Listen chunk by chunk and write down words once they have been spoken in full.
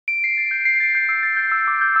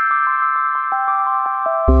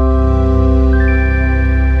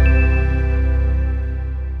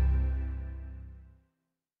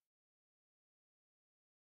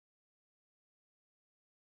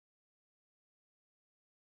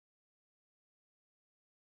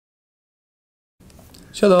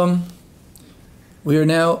Shalom. We are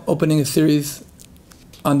now opening a series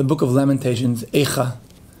on the Book of Lamentations, Eicha,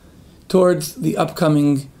 towards the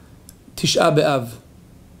upcoming Tisha B'Av,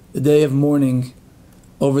 the day of mourning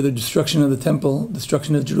over the destruction of the temple,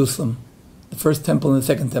 destruction of Jerusalem, the first temple and the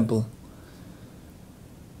second temple.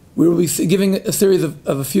 We will be giving a series of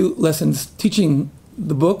a few lessons teaching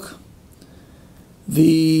the book,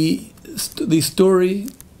 the story,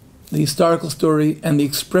 the historical story, and the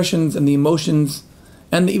expressions and the emotions,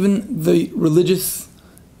 and even the religious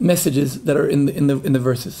messages that are in the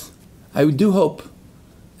verses. I do hope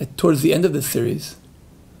that towards the end of this series,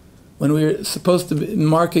 when we're supposed to be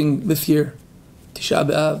marking this year Tisha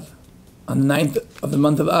B'Av on the 9th of the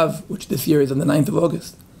month of Av, which this year is on the 9th of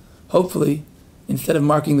August, hopefully, instead of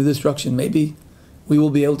marking the destruction, maybe we will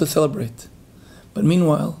be able to celebrate. But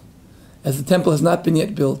meanwhile, as the temple has not been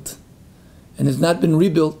yet built and has not been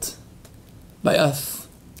rebuilt by us,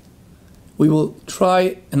 we will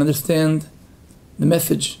try and understand the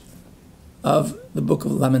message of the Book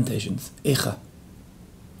of Lamentations, Eicha.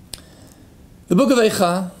 The Book of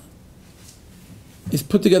Eicha is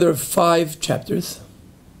put together of 5 chapters.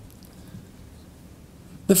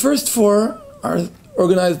 The first 4 are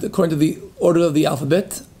organized according to the order of the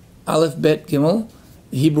alphabet, Aleph, Bet, Gimel,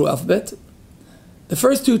 the Hebrew alphabet. The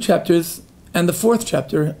first 2 chapters and the 4th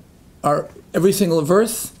chapter are every single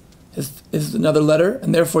verse is another letter,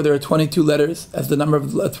 and therefore there are 22 letters as the number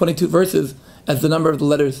of 22 verses as the number of the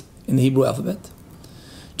letters in the Hebrew alphabet.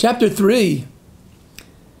 Chapter 3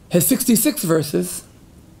 has 66 verses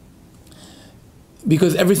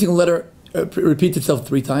because every single letter repeats itself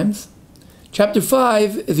 3 times. Chapter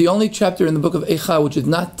 5 is the only chapter in the book of Eicha which is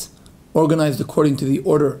not organized according to the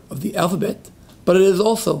order of the alphabet, but it is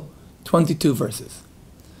also 22 verses.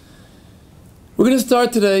 We're going to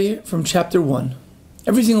start today from chapter 1.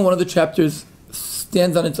 Every single one of the chapters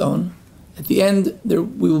stands on its own. At the end,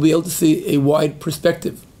 we will be able to see a wide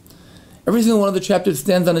perspective. Every single one of the chapters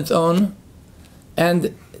stands on its own and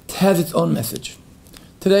it has its own message.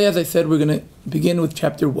 Today, as I said, we're going to begin with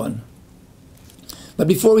chapter 1. But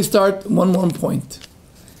before we start, one point.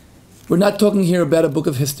 We're not talking here about a book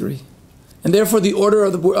of history. And therefore, the order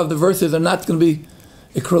of the verses are not going to be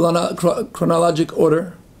a chronologic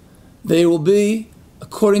order. They will be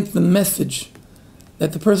according to the message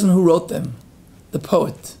that the person who wrote them, the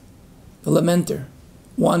poet, the lamenter,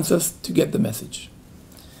 wants us to get the message.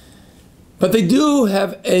 But they do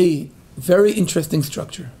have a very interesting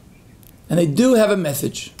structure. And they do have a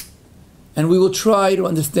message. And we will try to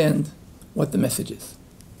understand what the message is.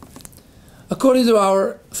 According to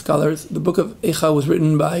our scholars, the book of Eicha was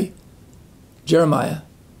written by Jeremiah.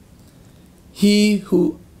 He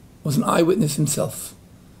who was an eyewitness himself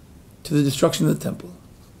to the destruction of the temple.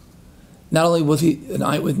 Not only was he an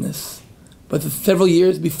eyewitness, but several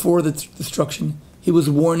years before the destruction, he was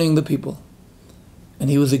warning the people, and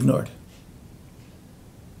he was ignored.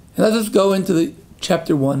 And let us go into the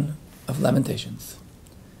chapter 1 of Lamentations.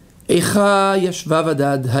 Eicha yashva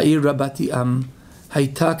vadad ha'ir rabati am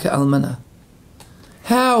hayta ke'almana.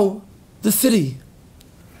 How the city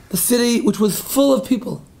which was full of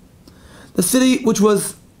people, the city which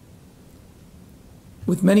was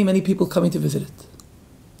with many, many people coming to visit it,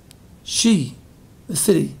 she, the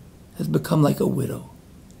city, has become like a widow.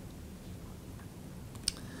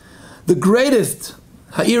 The greatest,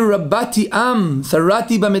 ha'ir rabati am,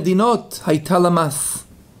 sarati b'medinot, hayta lamas.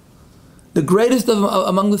 The greatest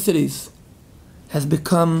among the cities has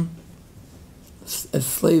become, as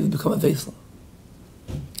slaves become a vessel.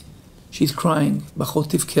 She's crying,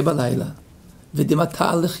 b'chotiv ke balayla,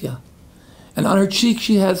 v'dimata alichya, and on her cheek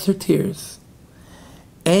she has her tears.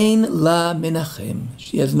 Ein la menachem,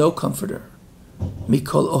 she has no comforter.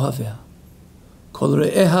 Mikol ohaveh, kol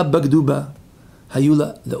re'eha bagduba,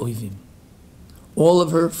 hayula le'oivim. All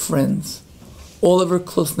of her friends, all of her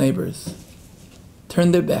close neighbors,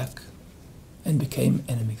 turned their back and became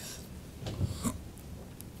enemies.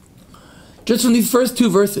 Just from these first 2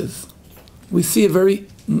 verses, we see a very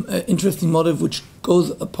interesting motive which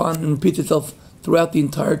goes upon and repeats itself throughout the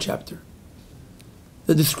entire chapter.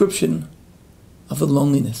 The description of the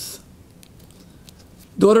loneliness.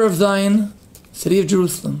 Daughter of Zion, city of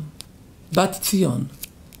Jerusalem, Bat Zion,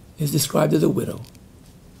 is described as a widow.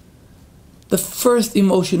 The first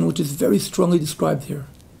emotion which is very strongly described here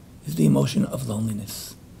is the emotion of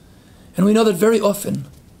loneliness. And we know that very often,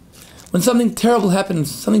 when something terrible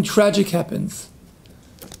happens, something tragic happens,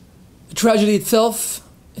 the tragedy itself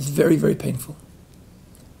is very, very painful.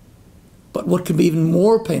 But what can be even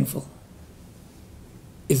more painful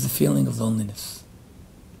is the feeling of loneliness.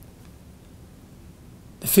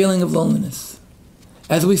 The feeling of loneliness.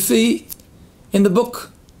 As we see in the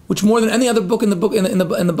book which more than any other book in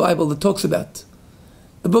the Bible that talks about,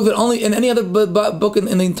 the book that only in any other book in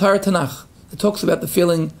the entire Tanakh that talks about the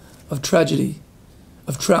feeling of tragedy,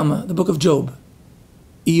 of trauma, the book of Job,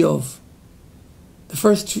 Eov. The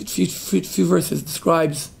first few verses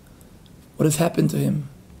describes what has happened to him,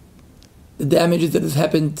 the damages that has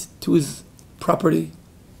happened to his property,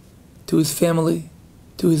 to his family,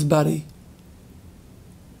 to his body.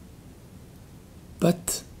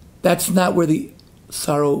 But that's not where the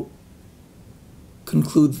sorrow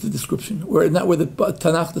concludes the description, not where the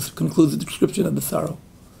Tanakh concludes the description of the sorrow.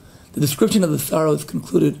 The description of the sorrow is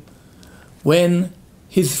concluded when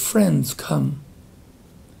his friends come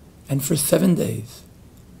and for 7 days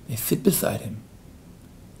they sit beside him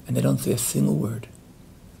and they don't say a single word,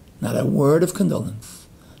 not a word of condolence,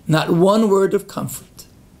 not one word of comfort.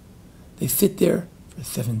 They sit there for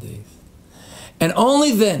 7 days. And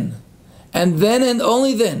only then, and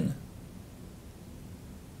only then,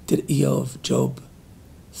 did Job,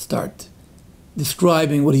 start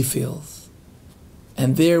describing what he feels.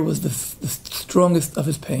 And there was the strongest of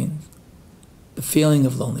his pains, the feeling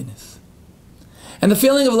of loneliness. And the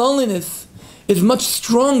feeling of loneliness is much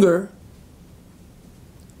stronger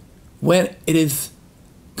when it is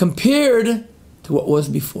compared to what was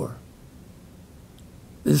before.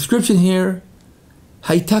 The description here,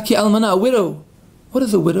 Haitaki almana, a widow. What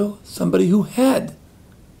is a widow? Somebody who had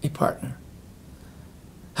a partner.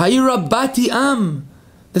 Hayira bati am,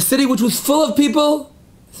 the city which was full of people,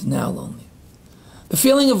 is now lonely. The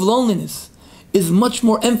feeling of loneliness is much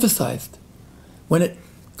more emphasized when it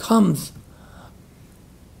comes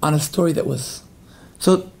on a story that was.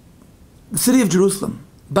 So, the city of Jerusalem,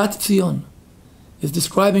 Bat Zion, is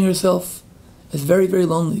describing herself as very, very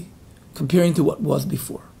lonely, comparing to what was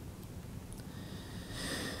before.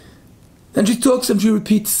 Then she talks and she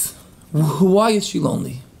repeats, why is she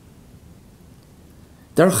lonely?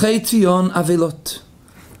 Darchei Zion avelot,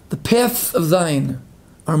 the paths of Zion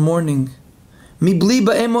are mourning. Mibli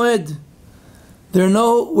ba'em moed,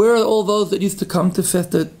 where are all those that used to come to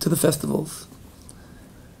the festivals?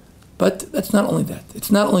 But that's not only that.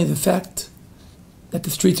 It's not only the fact that the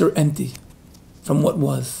streets are empty from what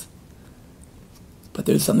was, but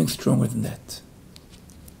there's something stronger than that.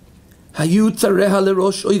 Hayu tzareha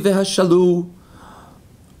lerosh oiveha shalu,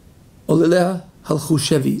 oleleha halchu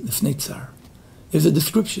shevi lifnei tzar. There's a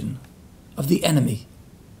description of the enemy,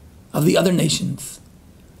 of the other nations,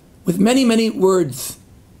 with many, many words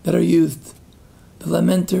that are used. The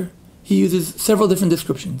lamenter, he uses several different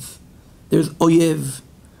descriptions. There's oyev,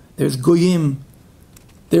 there's goyim,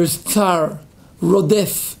 there's tsar,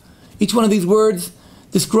 rodef. Each one of these words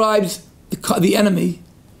describes the enemy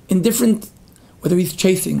in different, whether he's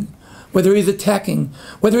chasing, whether he's attacking,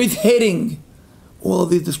 whether he's hating. All of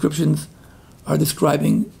these descriptions are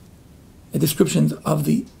describing the descriptions of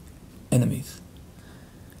the enemies.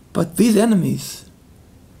 But these enemies,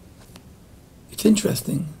 it's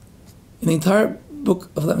interesting, in the entire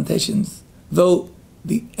Book of Lamentations, though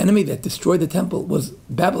the enemy that destroyed the temple was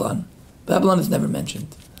Babylon, Babylon is never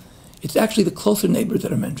mentioned. It's actually the closer neighbors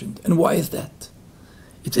that are mentioned. And why is that?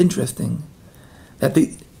 It's interesting that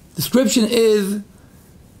the description is,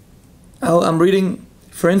 I'm reading,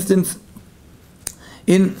 for instance,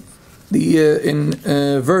 in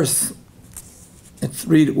verse, let's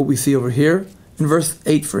read what we see over here, in verse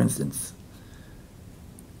 8, for instance.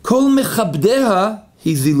 Kol mechabdeha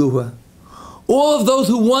hiziluha. All of those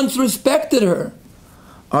who once respected her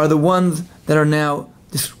are the ones that are now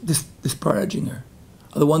disparaging her,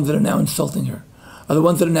 are the ones that are now insulting her, are the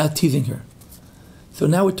ones that are now teasing her. So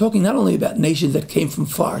now we're talking not only about nations that came from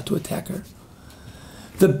far to attack her.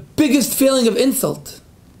 The biggest feeling of insult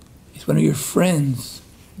is when your friends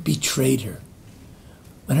betrayed her.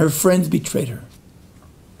 When her friends betrayed her.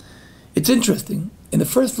 It's interesting. In the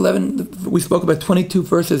first 11, we spoke about 22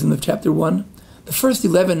 verses in the chapter 1. The first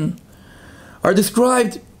 11 are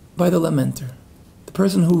described by the lamenter, the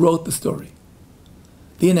person who wrote the story,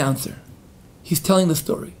 the announcer. He's telling the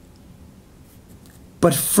story.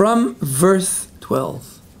 But from verse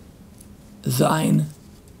 12, Zion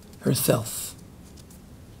herself,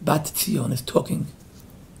 Bat Zion, is talking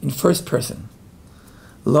in first person.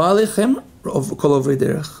 Lo alechem kol ovrei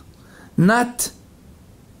derech.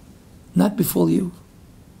 Not befall you.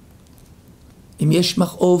 Im yesh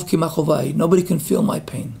machov ki machovai. Nobody can feel my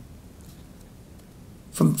pain.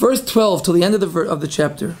 From verse 12 till the end of the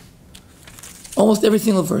chapter, almost every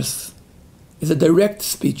single verse is a direct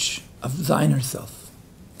speech of Zion herself.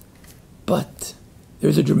 But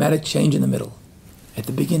there's a dramatic change in the middle. At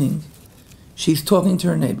the beginning, she's talking to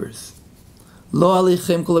her neighbors. Lo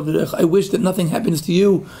alechem kol ovrei derech. I wish that nothing happens to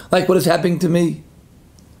you like what is happening to me.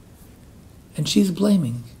 And she's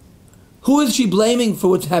blaming. Who is she blaming for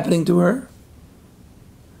what's happening to her?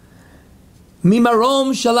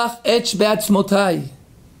 Mimarom shalach etch be'atzmotai.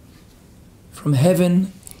 From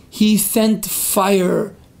heaven, he sent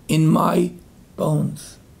fire in my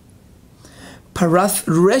bones. Paras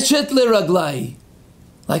reshet leraglai.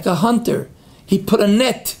 Like a hunter, he put a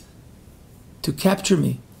net to capture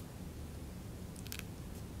me.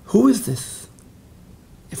 Who is this?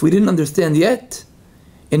 If we didn't understand yet,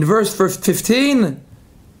 in verse 15,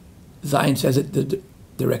 Zion says it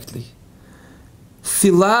directly.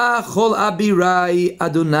 Sila chol abirai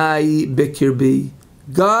Adonai bekirbi.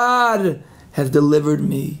 God has delivered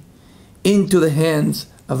me into the hands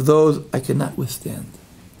of those I cannot withstand.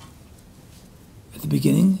 At the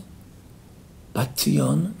beginning, Bat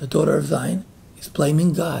Zion, the daughter of Zion, is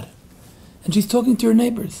blaming God. And she's talking to her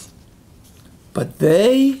neighbors. But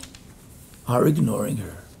they are ignoring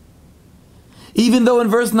her. Even though in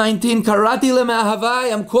verse 19, Karati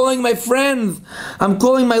le'me'ahavai, I'm calling my friends, I'm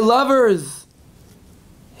calling my lovers.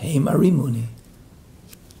 Hey Marimuni.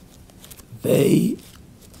 They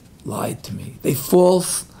lied to me. They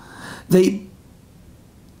false. As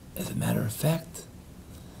a matter of fact,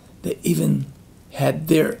 they even had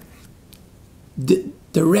their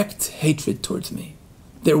direct hatred towards me.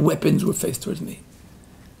 Their weapons were faced towards me.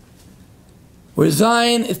 Where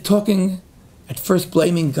Zion is talking, at first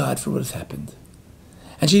blaming God for what has happened.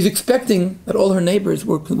 And she's expecting that all her neighbors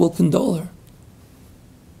will condole her.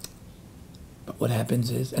 But what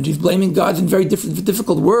happens is, and she's blaming God in very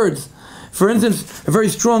difficult words. For instance, a very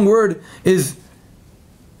strong word is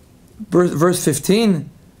verse 15,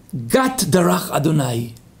 Gat darach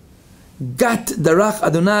Adonai. Gat darach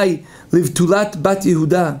Adonai livtulat bat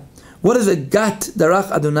Yehuda. What is a gat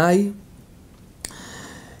darach Adonai?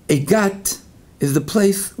 A gat is the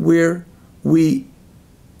place where we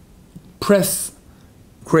press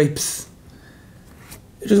grapes.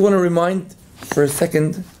 I just want to remind for a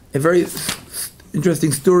second, a very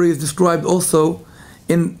interesting story is described also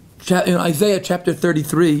in Isaiah chapter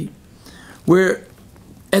 33, where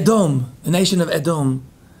Edom, the nation of Edom,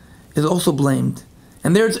 is also blamed.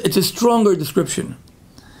 And there it's a stronger description.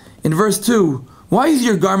 In verse 2, why is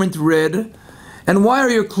your garment red? And why are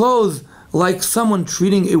your clothes like someone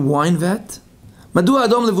treating a wine vat?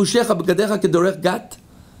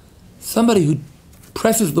 Somebody who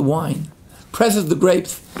presses the wine, presses the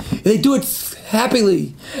grapes. They do it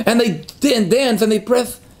happily, and they dance, and they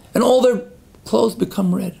press, and all their clothes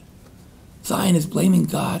become red. Zion is blaming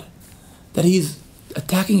God that he's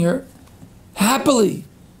attacking her happily.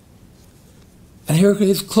 And here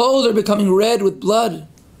his clothes are becoming red with blood.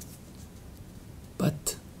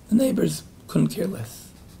 But the neighbors couldn't care less.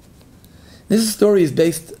 This story is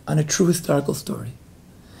based on a true historical story.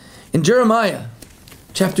 In Jeremiah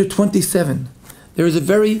chapter 27, there is a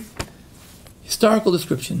very historical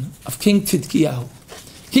description of King Tzidkiyahu.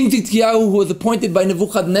 King Tzidkiyahu, who was appointed by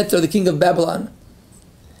Nebuchadnezzar, the king of Babylon.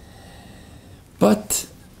 But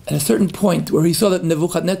at a certain point where he saw that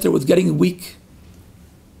Nebuchadnezzar was getting weak,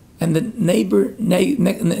 and the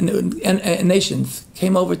nations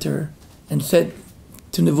came over to her and said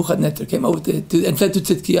to Nebuchadnezzar, and said to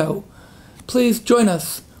Tzidkiyahu, please join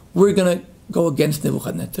us. We're going to go against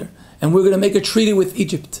Nebuchadnezzar, and we're going to make a treaty with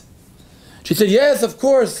Egypt. She said, yes, of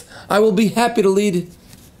course, I will be happy to lead.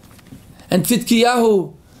 And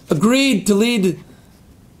Tzidkiyahu agreed to lead,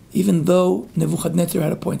 even though Nebuchadnezzar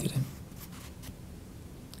had appointed him.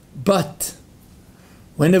 But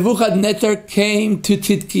when Nebuchadnezzar came to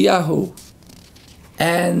Tzidkiyahu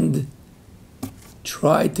and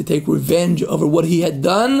tried to take revenge over what he had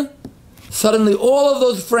done, suddenly all of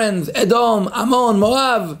those friends, Edom, Ammon,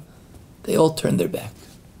 Moab, they all turned their back.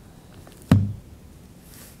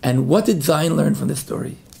 And what did Zion learn from this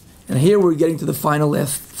story? And here we're getting to the final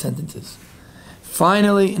last sentences.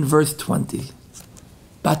 Finally, in verse 20,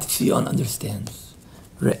 Bat Zion understands.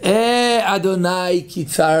 Re'eh Adonai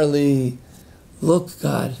kitzarli. Look,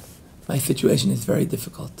 God, my situation is very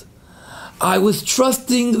difficult. I was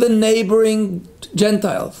trusting the neighboring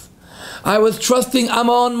Gentiles. I was trusting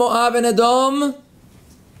Ammon, Moab, and Edom.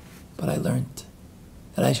 But I learned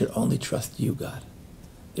that I should only trust you, God.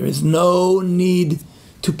 There is no need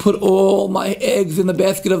to put all my eggs in the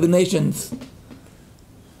basket of the nations.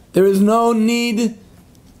 There is no need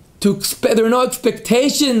there are no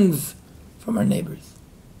expectations from our neighbors.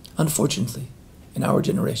 Unfortunately, in our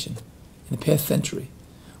generation, in the past century,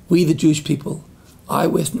 we, the Jewish people, I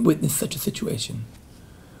witnessed such a situation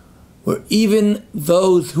where even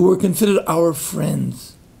those who were considered our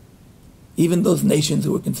friends, even those nations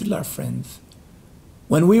who were considered our friends,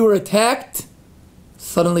 when we were attacked,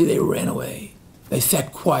 suddenly they ran away. They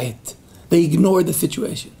sat quiet. They ignored the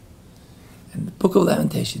situation. And the Book of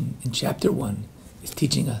Lamentation in chapter 1 is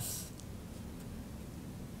teaching us,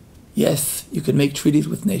 yes, you can make treaties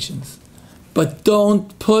with nations, but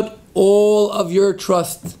don't put all of your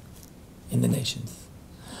trust in the nations.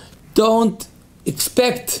 Don't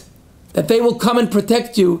expect that they will come and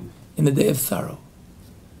protect you in the day of sorrow.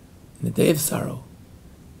 In the day of sorrow,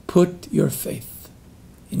 put your faith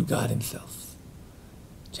in God himself.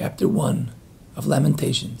 Chapter 1 of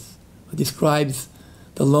Lamentations describes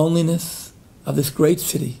the loneliness of this great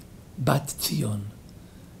city, Bat Zion,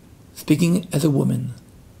 speaking as a woman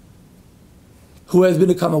who has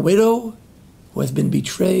become a widow, who has been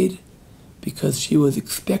betrayed because she was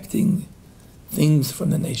expecting things from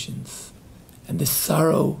the nations. And this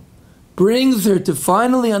sorrow brings her to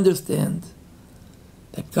finally understand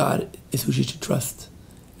that God is who she should trust.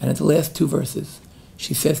 And in the last 2 verses,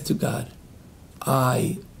 she says to God,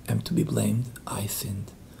 I am to be blamed, I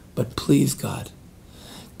sinned. But please, God,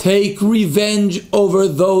 take revenge over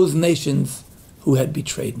those nations who had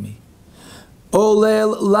betrayed me.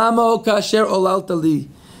 Olel lamo kasher olaltali.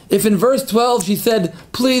 If in verse 12 she said,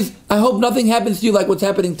 please, I hope nothing happens to you like what's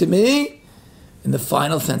happening to me, in the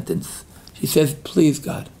final sentence, she says, please,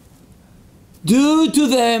 God, do to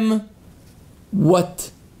them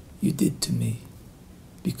what you did to me,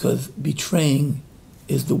 because betraying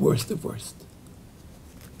is the worst of worst.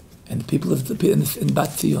 And the people in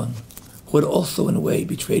Bat Zion, who had also in a way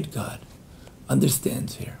betrayed God,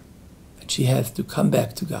 understands here that she has to come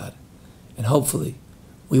back to God, and hopefully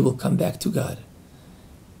we will come back to God,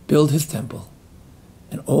 build his temple,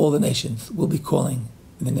 and all the nations will be calling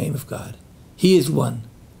in the name of God. He is one,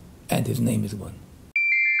 and his name is one.